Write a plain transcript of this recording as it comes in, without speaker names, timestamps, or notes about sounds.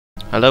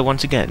Hello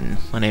once again,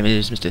 my name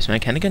is Mr.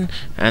 Smeg Hennigan,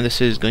 and this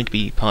is going to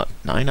be part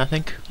 9, I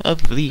think,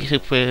 of the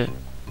Super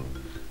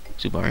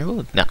Mario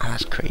World? Nah,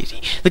 that's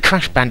crazy. The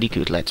Crash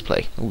Bandicoot Let's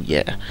Play. Oh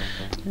yeah.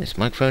 This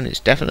microphone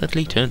is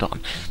definitely turned on.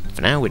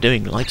 For now, we're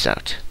doing Lights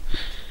Out.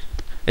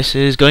 This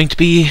is going to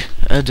be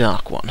a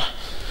dark one,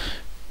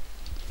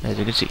 as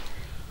you can see.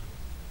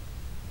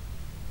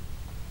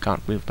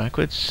 Can't move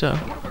backwards, so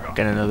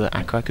get another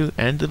Aku,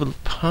 and the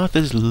path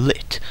is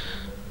lit.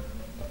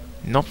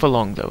 Not for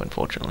long though,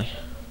 unfortunately.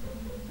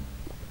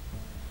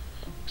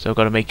 So I've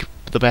got to make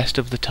the best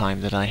of the time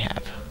that I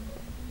have.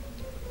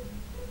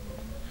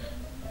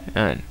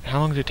 And how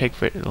long does it take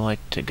for the light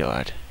to go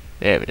out?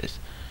 There it is.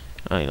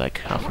 Only like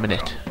half a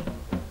minute.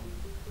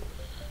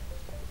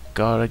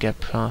 Gotta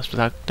get past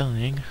without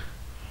dying.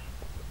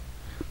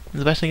 And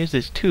the best thing is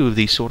there's 2 of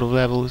these sort of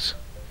levels.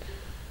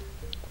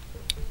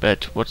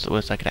 But what's the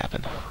worst that could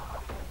happen?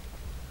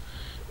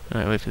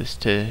 Alright, wait for this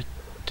to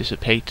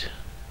dissipate.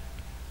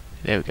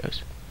 There it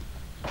goes.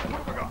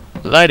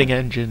 Lighting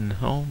engine.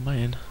 Oh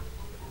man.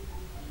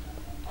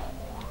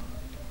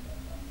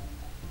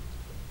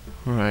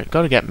 Right,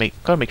 gotta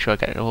make sure I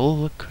get it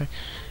all.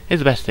 Here's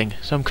the best thing.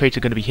 Some crates are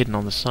going to be hidden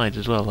on the sides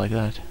as well, like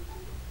that.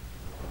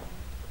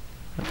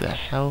 What the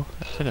hell?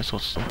 I think I saw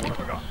something.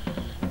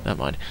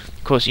 Never mind.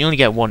 Of course, you only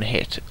get 1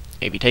 hit.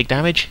 If you take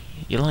damage,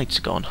 your light's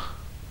gone.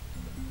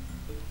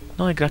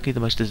 Not exactly the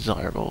most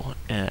desirable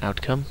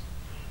outcome.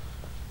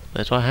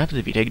 That's what happens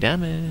if you take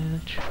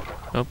damage.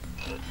 Oh,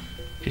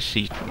 just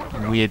see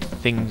weird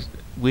things,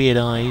 weird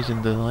eyes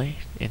in the light,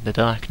 in the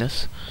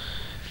darkness.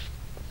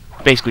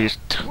 Basically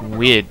just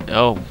weird.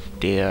 Oh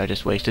dear, I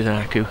just wasted an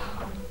Aku.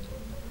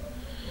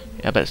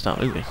 Yeah, I better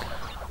start moving.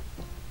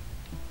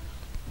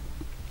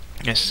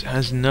 This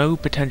has no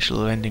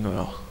potential of ending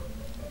well.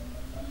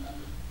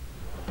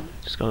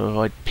 Just gotta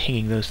avoid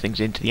pinging those things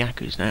into the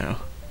Akus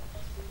now.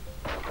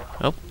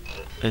 Oh,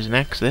 there's an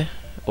axe there.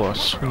 Or a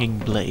swinging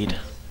blade.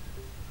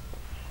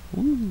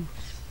 Ooh.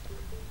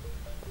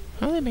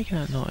 How are they making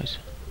that noise?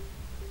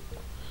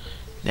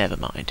 Never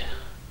mind.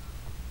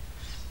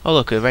 Oh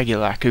look, a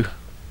regular Aku.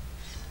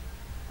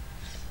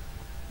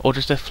 Or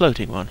just a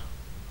floating one.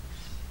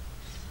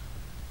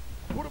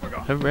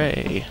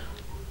 Hooray!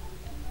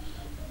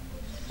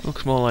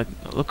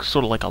 Looks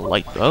sort of like a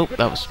light. Oh,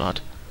 that was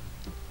smart.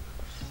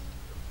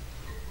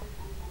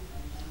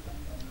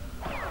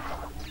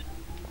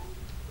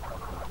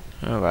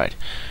 Alright.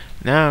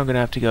 Now I'm gonna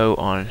have to go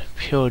on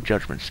pure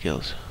judgment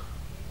skills.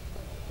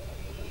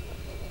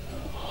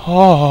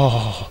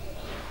 Oh!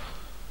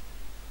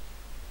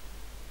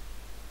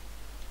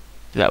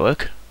 Did that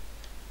work?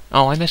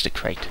 Oh, I missed a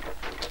crate.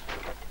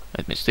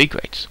 I missed 3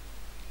 crates.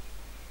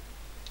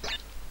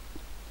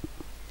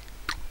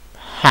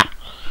 Ha!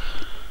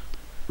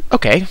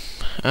 Okay.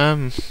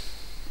 I'll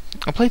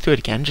play through it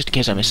again, just in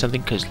case I missed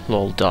something, because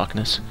lol,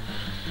 darkness.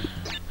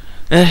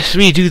 Let's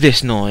redo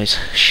this noise,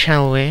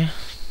 shall we?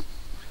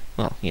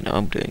 Well, you know,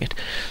 I'm doing it.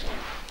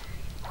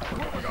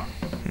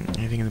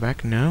 Anything in the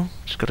back? No.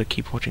 Just gotta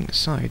keep watching the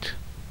sides.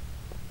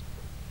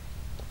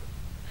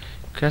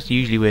 That's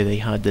usually where they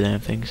hide the damn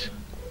things.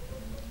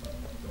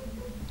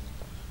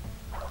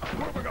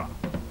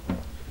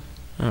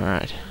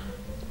 Alright.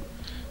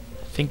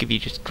 I think if you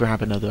just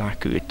grab another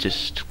Aku, it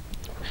just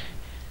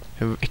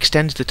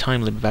extends the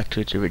time limit back to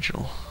its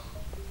original.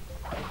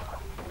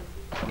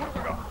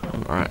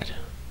 Alright.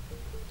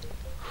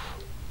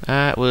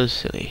 That was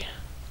silly.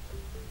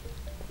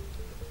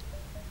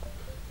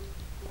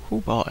 Oh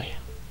boy.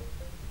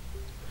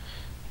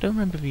 I don't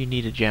remember if you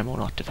need a gem or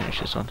not to finish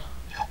this one.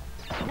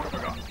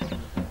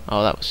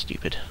 Oh, that was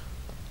stupid.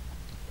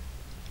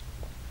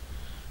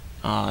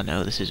 Oh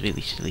no, this is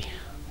really silly.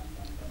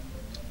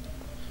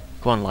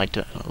 Go on,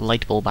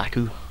 light bulb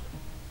Aku.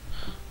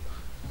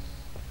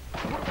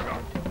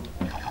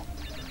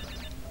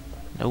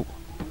 Nope.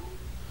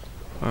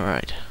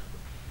 Alright.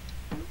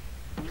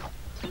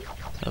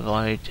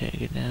 Avoid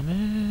taking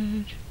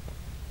damage.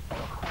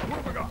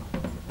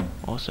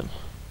 Awesome.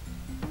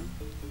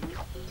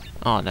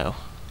 Oh no.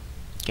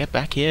 Get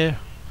back here.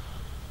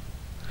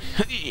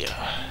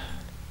 Yeah.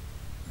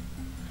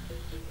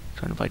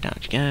 Trying to fight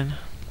damage again.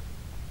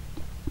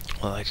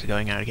 Well, lights are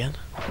going out again.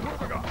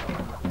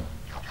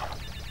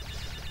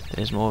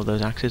 There's more of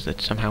those axes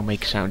that somehow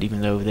make sound even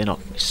though they're not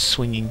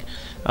swinging.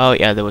 Oh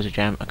yeah, there was a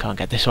gem. I can't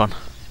get this one.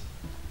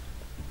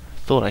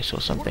 Thought I saw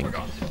something.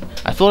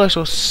 I thought I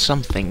saw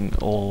something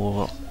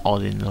or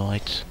odd in the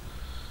lights.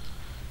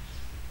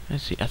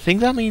 Let's see. I think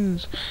that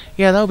means,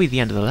 yeah, that'll be the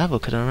end of the level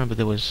because I remember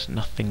there was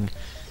nothing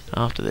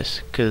after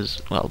this.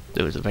 Because, well,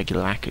 there was a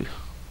regular Aku.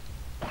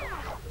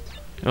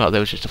 Well, there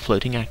was just a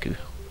floating Aku.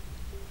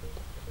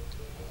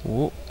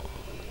 Whoa.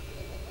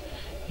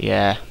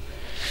 Yeah.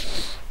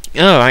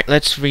 Alright,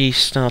 let's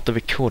restart the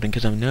recording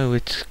because I know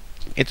it's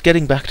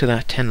getting back to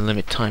that 10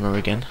 limit timer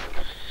again.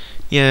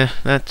 Yeah,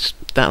 that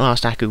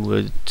last Aku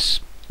would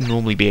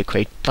normally be a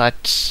crate,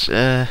 but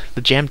the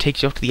gem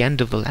takes you up to the end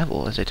of the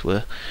level, as it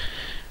were.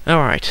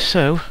 Alright,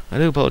 so I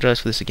do apologise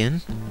for this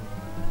again.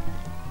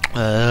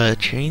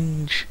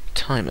 Change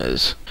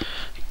timers.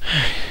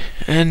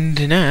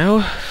 And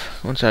now,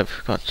 once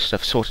I've got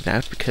stuff sorted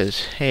out,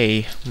 because,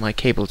 hey, my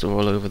cables are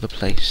all over the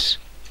place.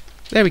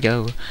 There we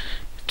go.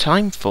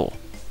 Time for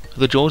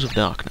the Jaws of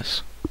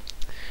Darkness.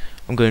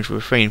 I'm going to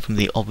refrain from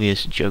the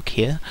obvious joke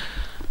here.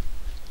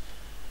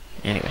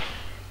 Anyway.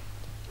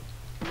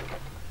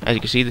 As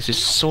you can see, this is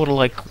sort of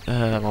like,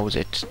 what was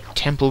it?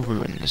 Temple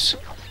Ruins.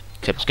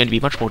 Except it's going to be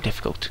much more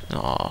difficult.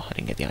 Oh, I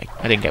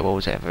didn't get what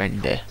was ever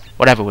in there.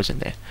 Whatever was in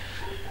there.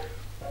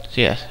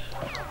 So yes.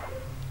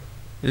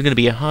 This is going to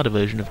be a harder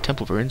version of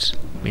Temple Ruins,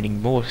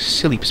 meaning more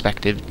silly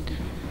perspective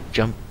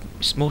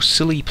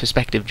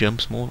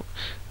jumps, more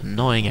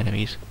annoying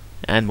enemies,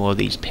 and more of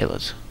these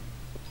pillars.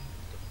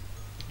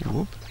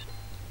 Whoop.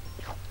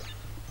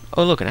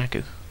 Oh look, an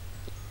Aku.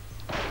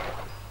 I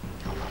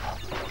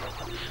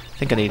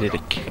think I needed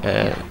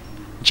a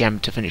gem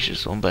to finish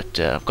this one, but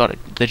I've got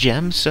the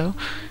gem, so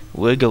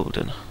we're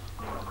golden.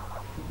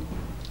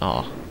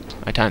 Oh,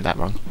 I timed that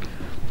wrong.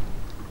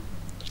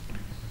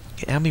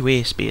 Get out me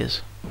way,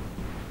 spears.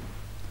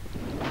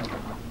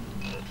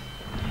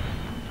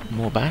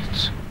 More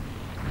bats.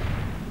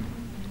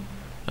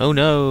 Oh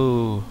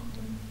no!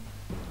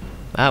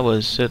 That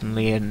was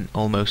certainly an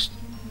almost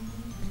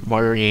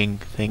worrying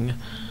thing.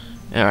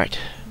 Alright.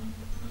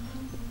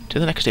 To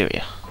the next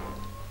area.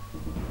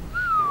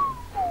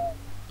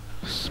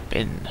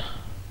 Spin.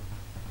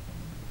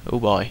 Oh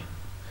boy.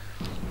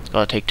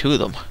 Gotta take two of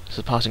them.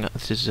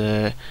 This is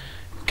a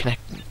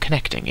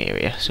connecting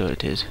area, so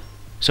it is.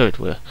 So it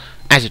were.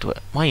 As it were.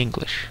 My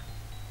English.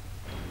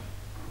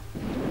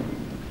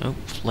 Oh,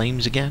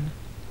 flames again.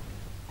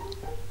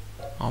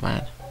 Oh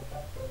man.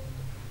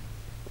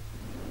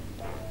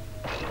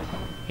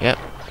 Yep.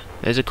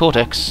 There's a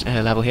cortex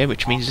level here,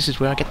 which means this is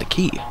where I get the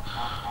key.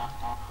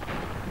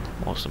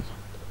 Awesome.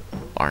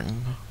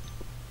 Bang.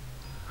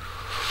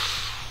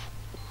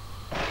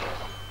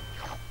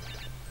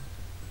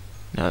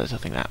 No, there's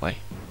nothing that way.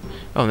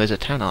 Oh, and there's a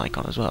town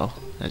icon as well,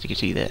 as you can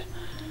see there.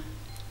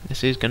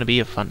 This is going to be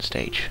a fun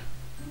stage.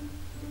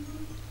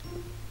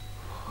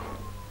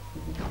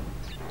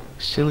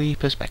 Silly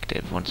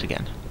perspective, once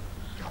again.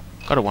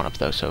 Got a 1-up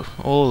though, so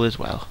all is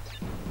well.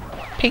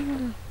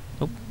 Ping!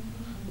 Oh.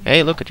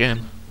 Hey, look, a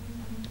gem.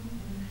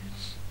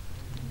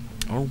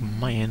 Oh,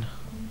 man.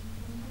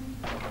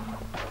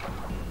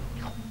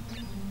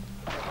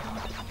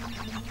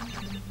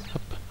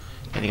 Up.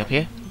 Anything up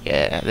here?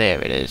 Yeah,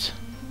 there it is.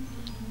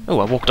 Oh,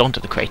 I walked onto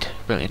the crate.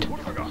 Brilliant.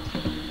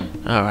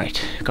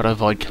 Alright, gotta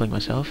avoid killing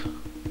myself.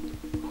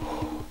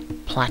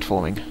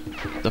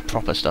 Platforming. The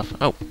proper stuff.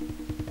 Oh.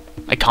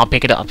 I can't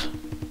pick it up.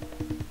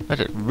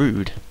 That's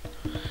rude.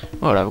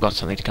 Well, I've got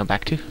something to come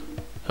back to.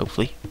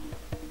 Hopefully.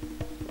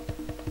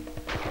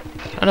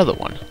 Another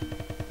one.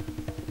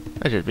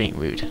 That's just being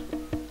rude.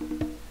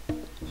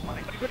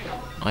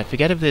 I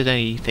forget if there's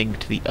anything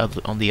to the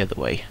other on the other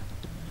way.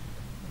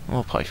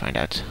 We'll probably find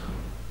out.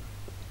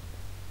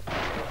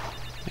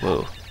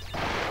 Whoa.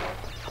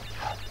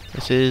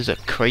 This is a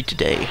crate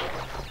day.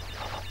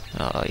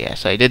 Oh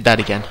yes, I did that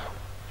again.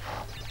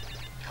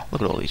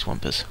 Look at all these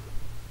wumpers.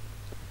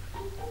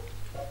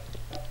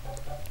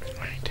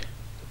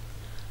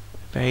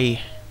 Right.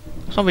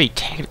 It's not very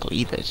technical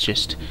either, it's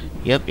just,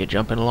 yep, you're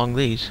jumping along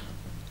these.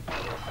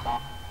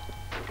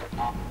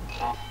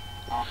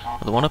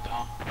 Another 1-up.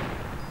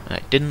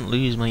 I didn't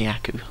lose my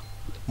Aku.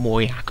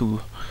 More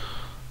Aku.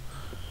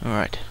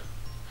 Alright.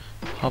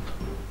 Hop,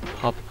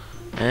 hop,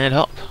 and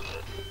hop.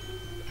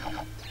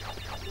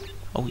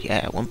 Oh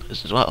yeah,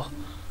 wumpers as well.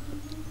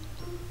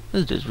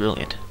 This is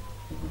brilliant.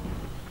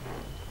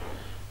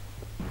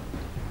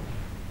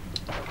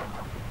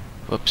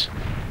 Whoops.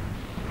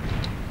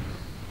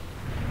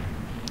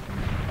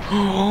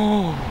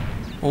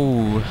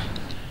 Oh,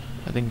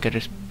 I think I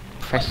just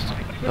pressed.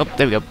 Oh,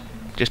 there we go.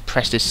 Just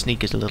pressed his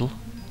sneakers a little.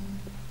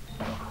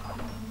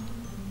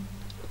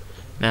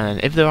 Now,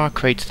 if there are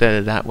crates that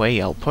are that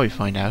way, I'll probably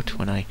find out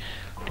when I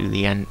do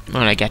the end.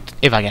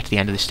 If I get to the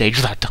end of the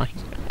stage that time.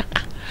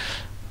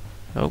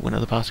 Oh,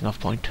 another passing off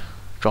point.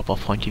 Drop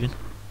off point even.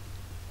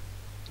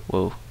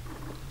 Whoa.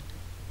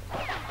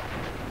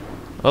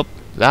 Oh,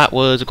 that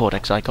was a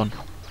cortex icon.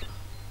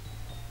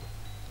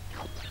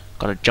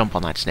 Gotta jump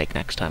on that snake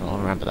next time, I'll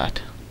remember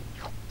that.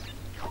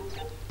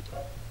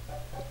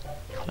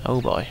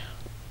 Oh boy.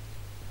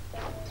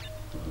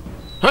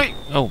 Hey!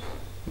 Oh,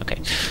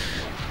 okay.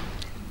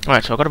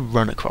 Alright, so I've got to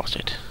run across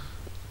it.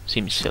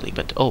 Seems silly,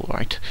 but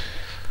alright.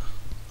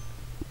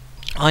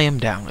 I am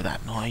down with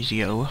that noise,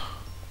 yo.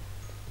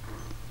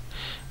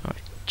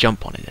 Alright,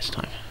 jump on it this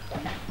time.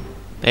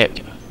 There we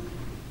go.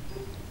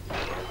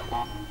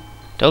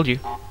 Told you.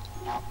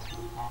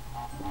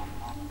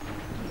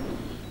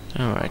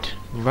 Alright,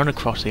 run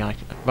across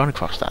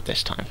that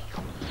this time.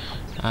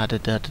 Da da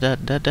da da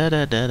da da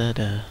da da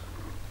da.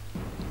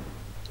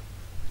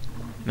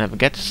 Never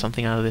get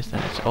something out of this,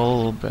 then it's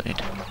all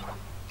brilliant.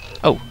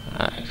 Oh,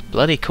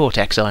 bloody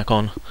cortex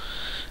icon.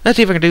 Let's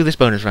see if I can do this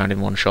bonus round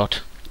in one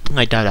shot.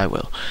 I doubt I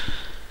will.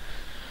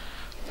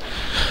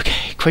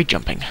 Okay, crate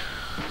jumping.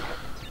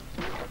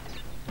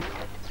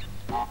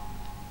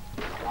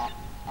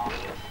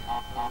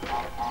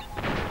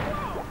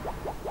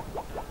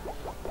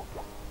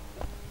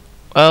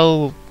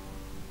 Well,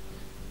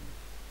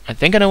 I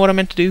think I know what I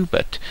meant to do,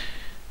 but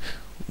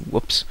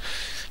whoops.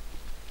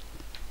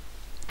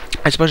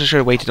 I suppose I should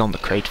have waited on the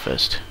crate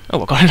first.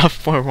 Oh, I got enough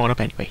for a one-up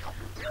anyway.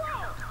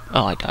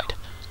 Oh, I died.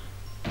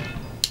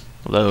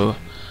 Although,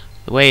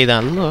 the way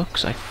that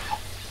looks,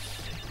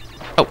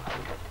 oh,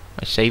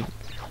 I saved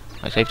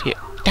here.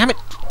 Damn it!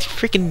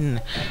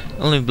 Freaking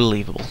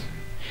unbelievable.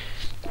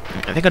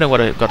 I think I know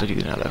what I've got to do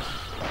now, though.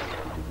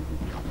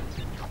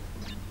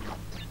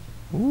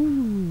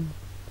 Ooh.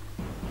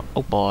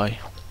 Oh boy.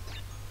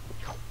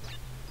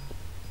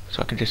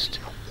 So I can just...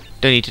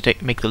 don't need to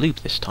make the loop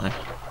this time.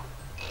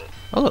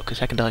 Oh look, a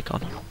second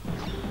icon.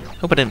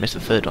 Hope I didn't miss the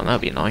third one, that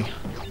would be annoying.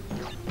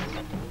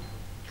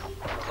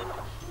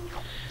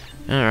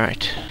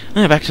 Alright.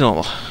 Back to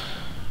normal.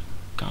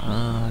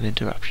 God,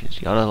 interruptions.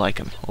 You gotta like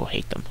them, or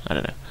hate them, I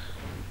don't know.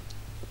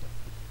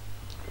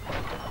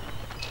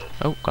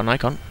 Oh, got an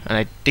icon, and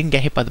I didn't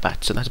get hit by the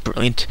bat, so that's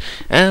brilliant.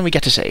 And we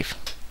get to save.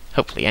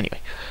 Hopefully, anyway.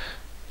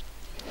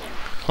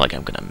 Like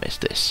I'm gonna mess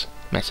this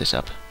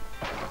up.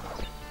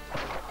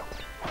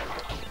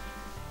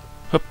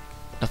 Hoop,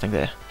 nothing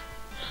there.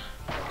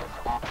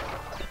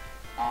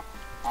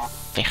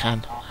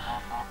 Fijan.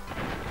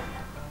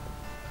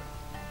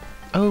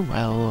 Oh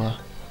well.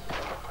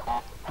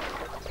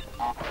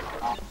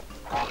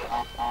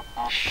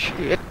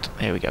 Shit.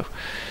 There we go.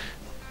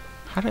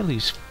 How did I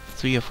lose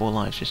 3 or 4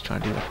 lives just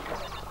trying to do that?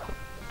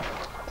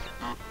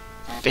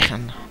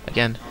 Fijan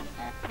again.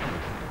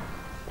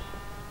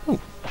 Oh,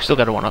 still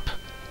got a 1-up.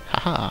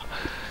 Haha.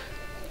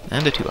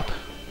 And a 2-up.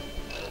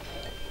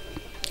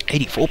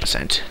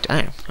 84%.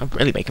 Damn, I'm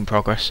really making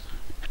progress.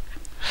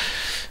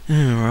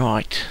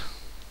 Right.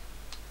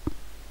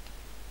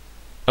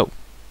 Oh.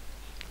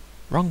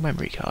 Wrong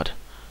memory card.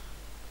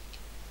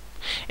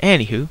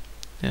 Anywho,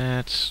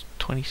 that's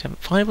 27.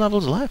 5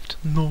 levels left.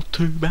 Not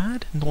too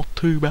bad. Not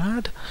too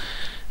bad.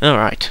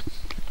 Alright.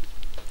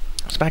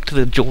 Let's back to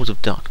the Jaws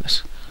of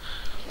Darkness.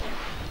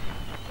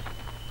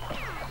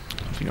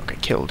 If you don't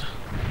get killed.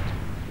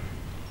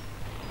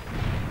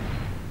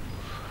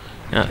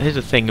 Now, here's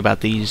the thing about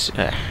these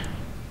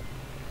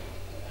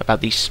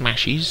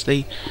smashies.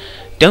 They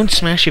don't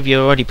smash if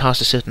you're already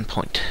past a certain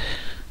point.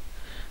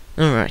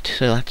 Alright,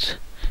 so that's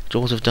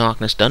Jaws of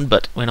Darkness done,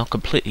 but we're not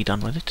completely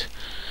done with it.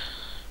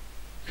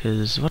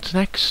 Because what's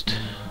next?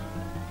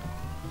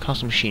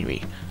 Castle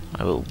Machinery.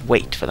 I will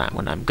wait for that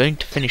one. I'm going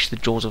to finish the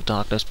Jaws of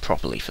Darkness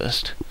properly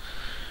first.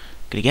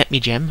 Gonna get me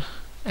gem,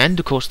 and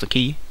of course the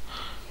key.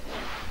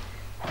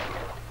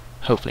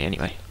 Hopefully,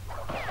 anyway.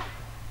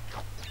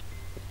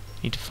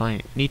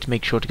 Need to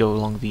make sure to go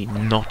along the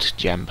not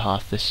gem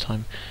path this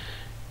time,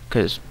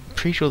 because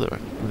pretty sure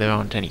there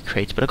aren't any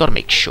crates, but I gotta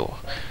make sure.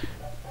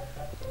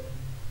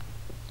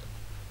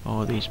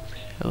 Oh, these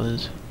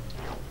pillars.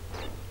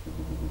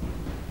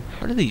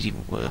 How do these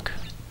even work?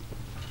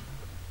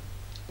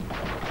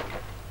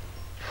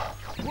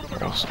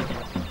 Awesome.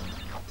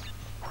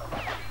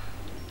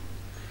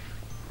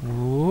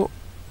 Whoa.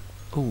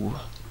 Ooh.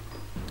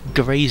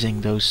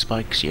 Grazing those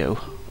spikes, yo.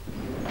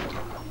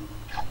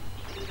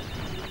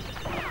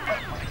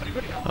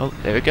 Oh,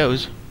 there it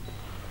goes.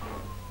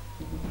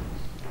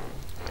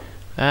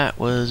 That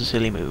was a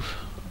silly move.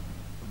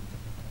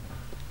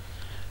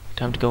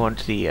 Time to go on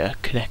to the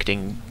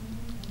connecting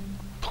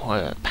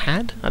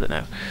pad? I don't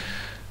know.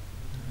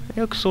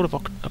 They look sort of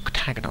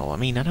octagonal. I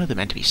mean, I know they're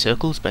meant to be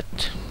circles,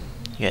 but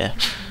yeah.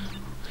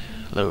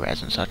 Low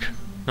res and such.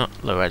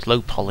 Not low res,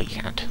 low poly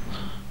can't.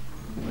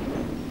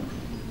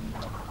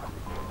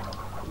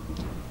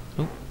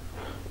 Oh.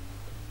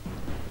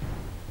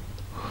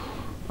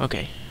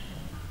 Okay.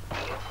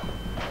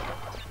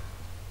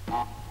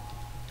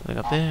 Something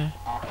up there.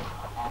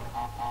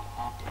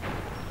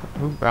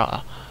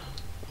 Hoorah.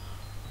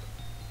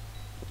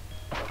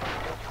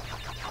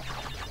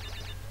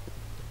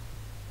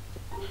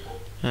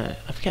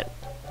 I forget.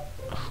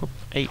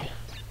 8.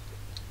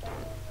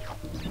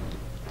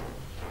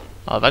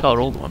 Oh, if I got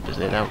all the Wumpers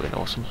there, that would have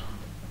been awesome.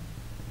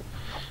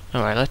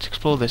 Alright, let's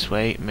explore this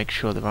way, make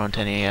sure there aren't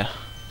any,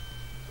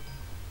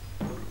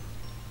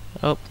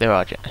 Oh, there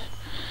are.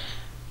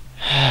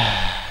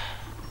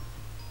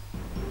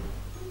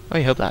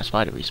 I hope that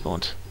spider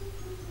respawns.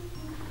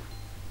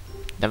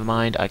 Never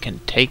mind, I can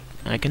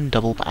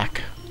double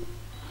back.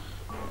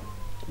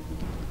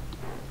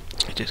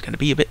 It's just gonna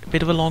be a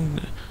bit of a long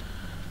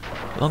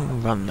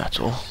run, that's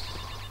all.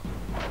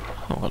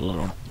 Oh, got a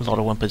lot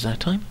of Wumpers that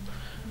time.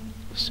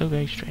 So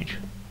very strange.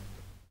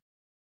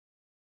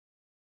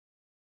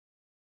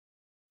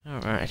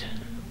 Alright.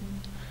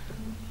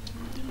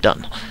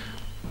 Done.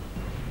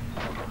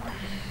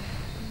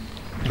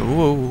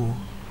 Whoa.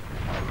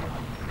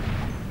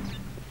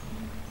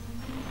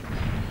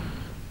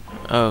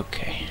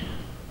 Okay.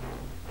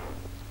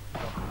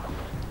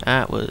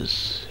 That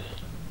was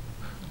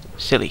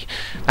silly.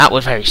 That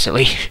was very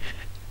silly.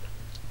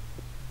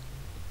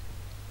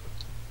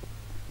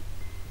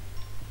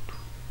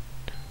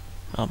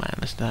 Oh man,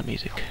 listen to that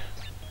music.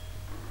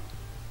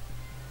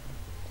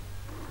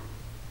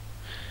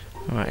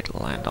 Alright,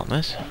 land on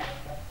this.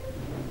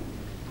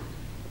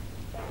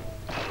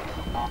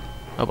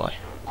 Oh boy.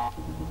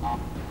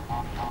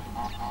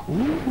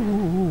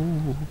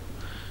 Ooh.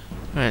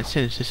 Alright,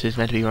 since this is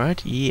meant to be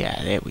right,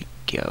 yeah, there we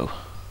go.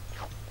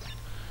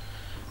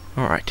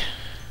 Alright.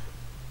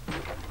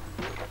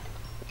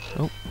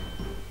 Oh.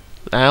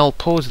 I'll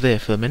pause there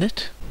for a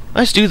minute.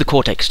 Let's do the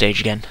Cortex stage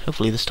again.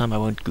 Hopefully this time I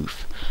won't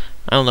goof.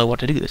 I don't know what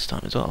to do this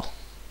time as well.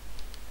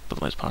 For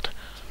the most part.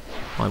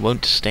 I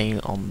won't stay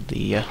on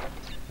the...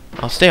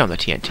 I'll stay on the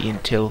TNT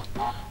until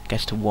it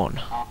gets to 1.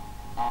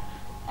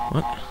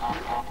 What?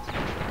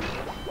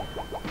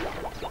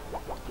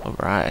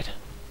 Alright.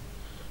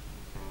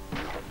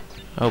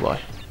 Oh boy.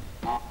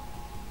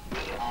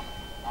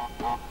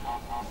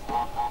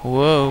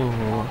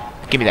 Whoa.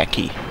 Give me that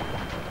key.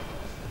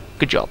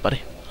 Good job,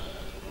 buddy.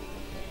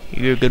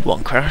 You're a good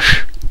one,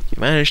 Crash. You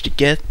managed to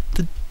get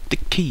the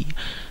key.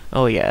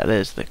 Oh yeah,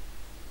 there's the...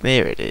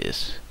 There it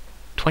is.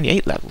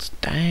 28 levels.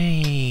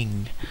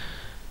 Dang.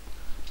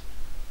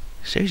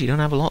 Seriously, you don't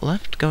have a lot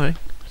left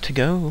to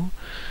go.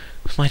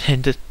 This might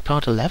end at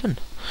part 11.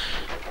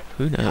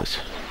 Who knows?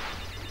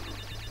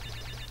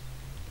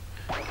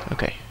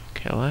 Okay,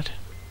 kill that.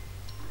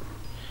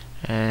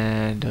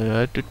 And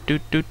that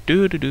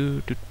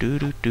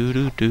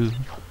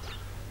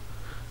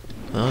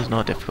was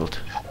not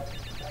difficult.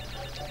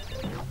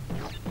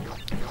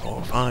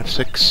 4, 5,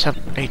 6,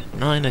 7, 8,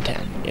 9, and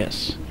 10.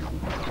 Yes.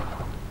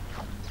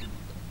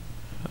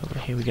 Over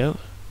here we go.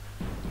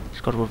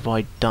 Just got to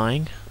avoid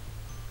dying.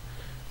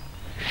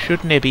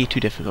 Shouldn't it be too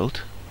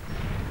difficult?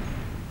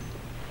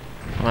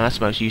 Well, that's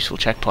the most useful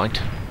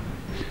checkpoint.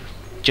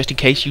 Just in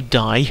case you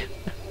die.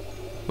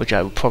 Which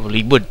I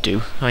probably would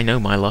do. I know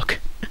my luck.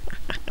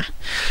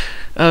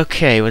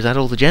 Okay, was that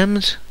all the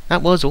gems?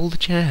 That was all the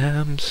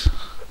gems.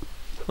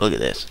 Look at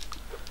this.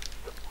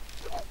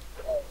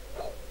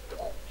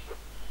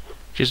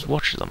 Just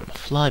watch them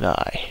fly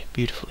by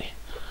beautifully.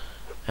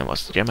 And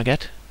what's the gem I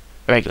get?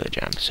 A regular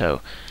gem.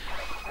 So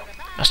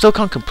I still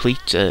can't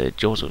complete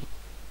Jaws of...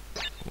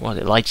 What,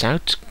 it lights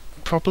out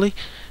properly?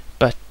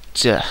 But,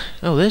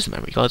 oh, there's the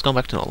memory card. It's gone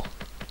back to normal.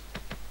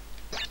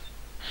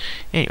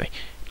 Anyway,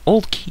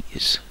 all the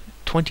keys.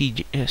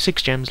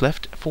 6 gems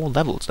left, 4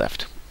 levels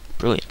left.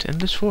 Brilliant. And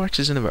there's 4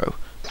 X's in a row.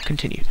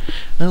 Continue.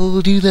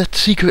 I'll do that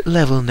secret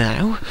level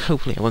now.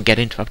 Hopefully I won't get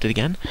interrupted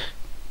again.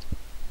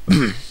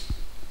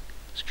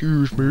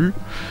 Excuse me.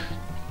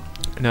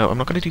 No, I'm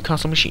not going to do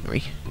Castle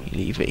Machinery.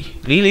 Leave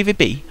it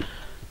be.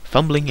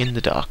 Fumbling in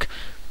the Dark.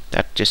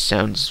 That just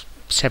sounds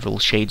several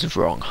shades of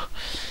wrong.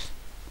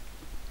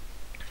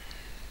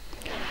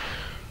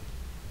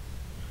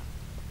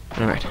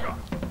 Alright.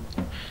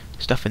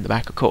 Stuff in the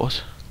back, of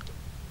course.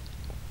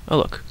 Oh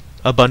look,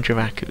 a bunch of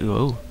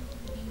oh.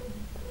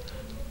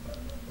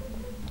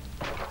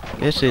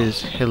 This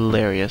is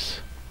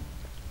hilarious.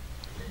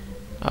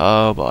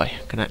 Oh boy,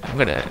 I'm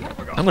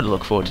gonna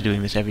look forward to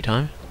doing this every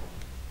time.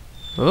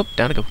 Oh,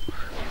 down I go.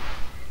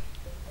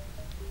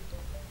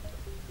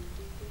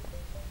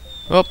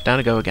 Oh, down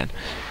I go again.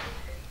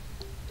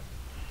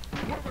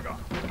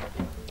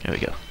 There we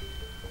go.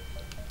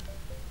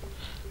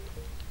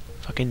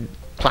 Fucking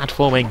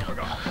platforming.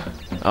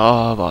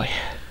 Oh boy.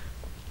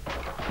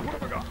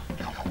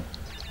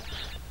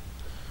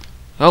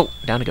 Oh,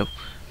 down I go.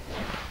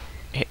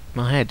 Hit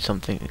my head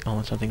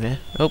on something there.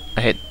 Oh,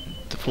 I hit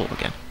the floor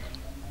again.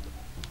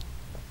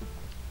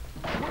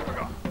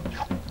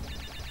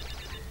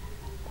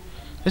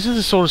 This is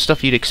the sort of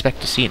stuff you'd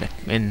expect to see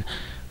in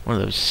one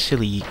of those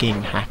silly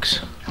game hacks.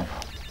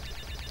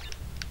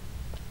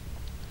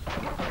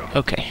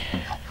 Okay.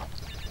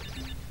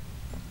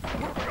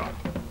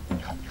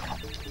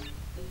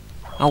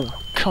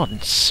 Oh,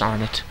 God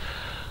darn it.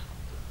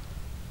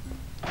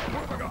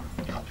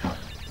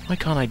 Why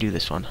can't I do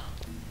this one?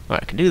 Well,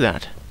 I can do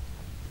that.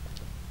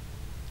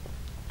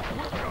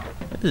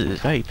 This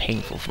is very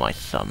painful for my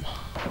thumb.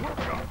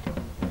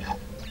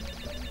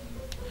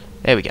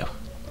 There we go.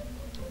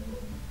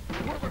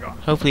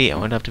 Hopefully I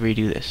won't have to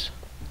redo this.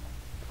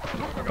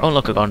 Oh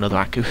look, I got another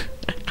Aku.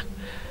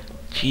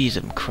 Jeez,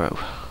 I'm crow.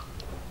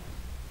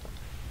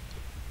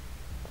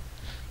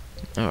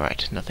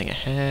 Alright, nothing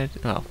ahead.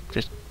 Well,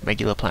 just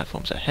regular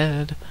platforms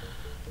ahead.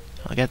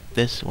 I'll get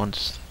this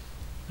once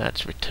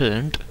that's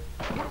returned.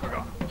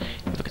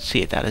 If I can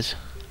see it, that is.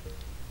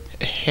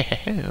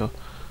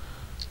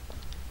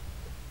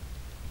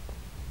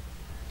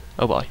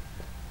 Oh boy.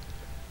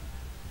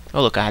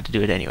 Oh look, I had to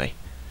do it anyway.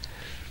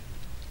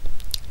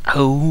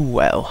 Oh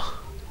well.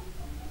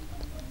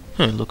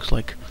 Huh, looks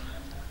like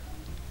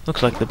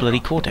the bloody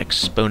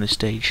Cortex bonus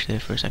stage there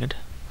for a second.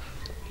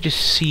 You just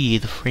see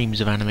the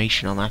frames of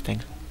animation on that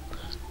thing.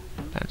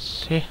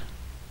 That's it.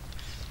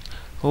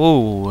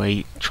 Oh,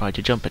 I tried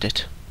to jump at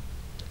it.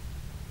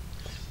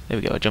 There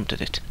we go, I jumped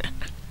at it.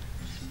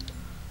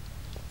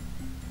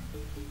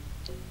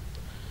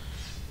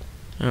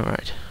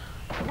 Alright.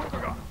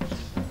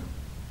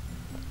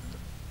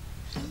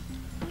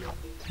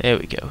 There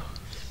we go.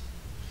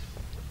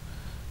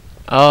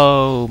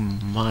 Oh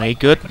my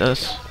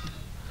goodness.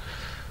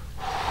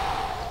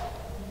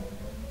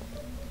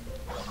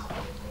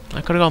 I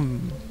could have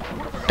gone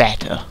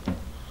better.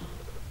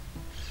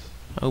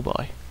 Oh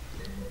boy.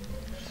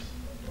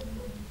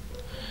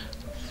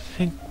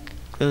 think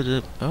those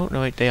are... Oh,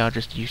 no, wait, they are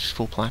just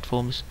useful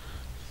platforms.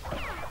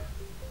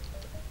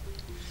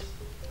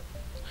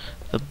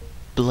 The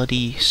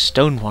bloody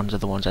stone ones are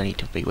the ones I need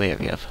to be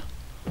wary of.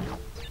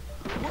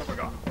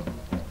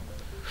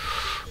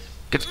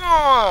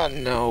 Oh,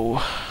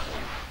 no.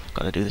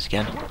 Gotta do this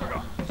again.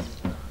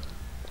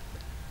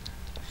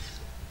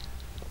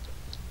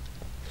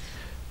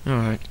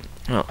 Alright.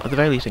 Well, at the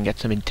very least I can get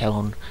some intel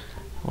on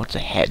what's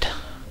ahead.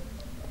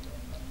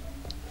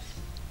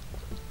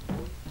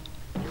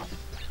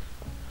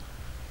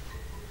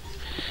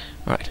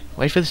 Right,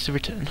 wait for this to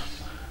return.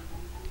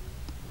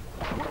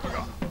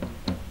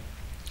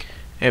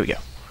 There we go.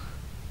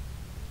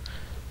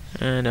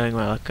 And knowing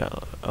where I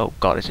go... Oh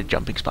god, it's a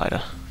jumping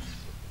spider.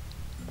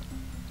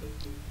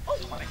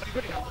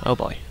 Oh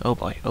boy, oh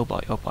boy, oh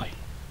boy, oh boy.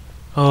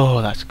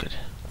 Oh, that's good.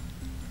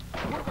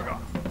 There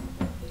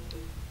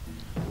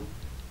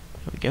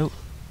we go.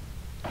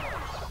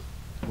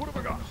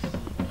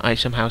 I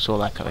somehow saw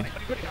that coming.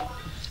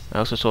 I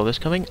also saw this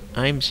coming.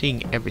 I'm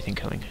seeing everything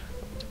coming.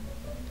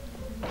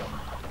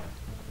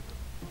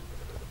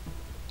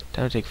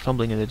 Time to take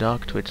Fumbling in the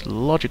Dark to its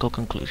logical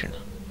conclusion.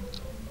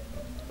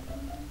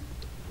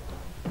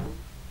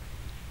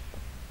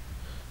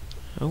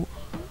 Oh.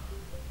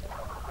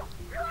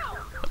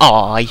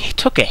 Oh, I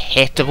took a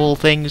hit of all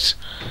things.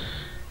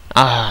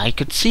 Ah, I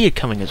could see it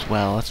coming as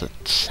well. That's a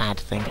sad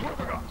thing.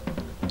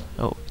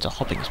 Oh, it's a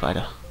hopping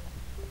spider.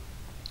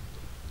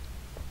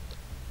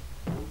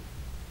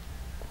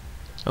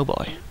 Oh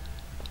boy.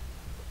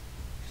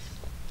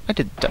 I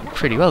did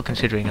pretty well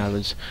considering I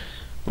was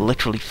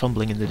literally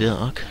fumbling in the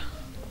dark.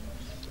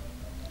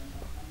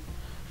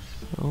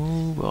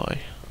 Oh boy.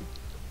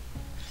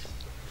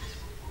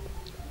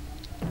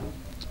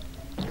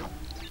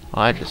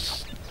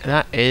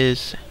 That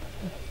is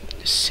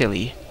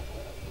silly.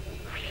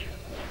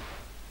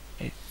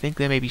 I think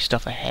there may be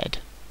stuff ahead.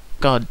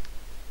 God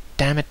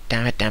damn it,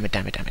 damn it, damn it,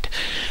 damn it, damn it.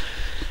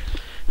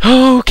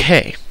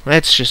 Okay,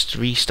 let's just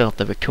restart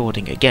the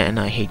recording again.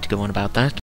 I hate to go on about that.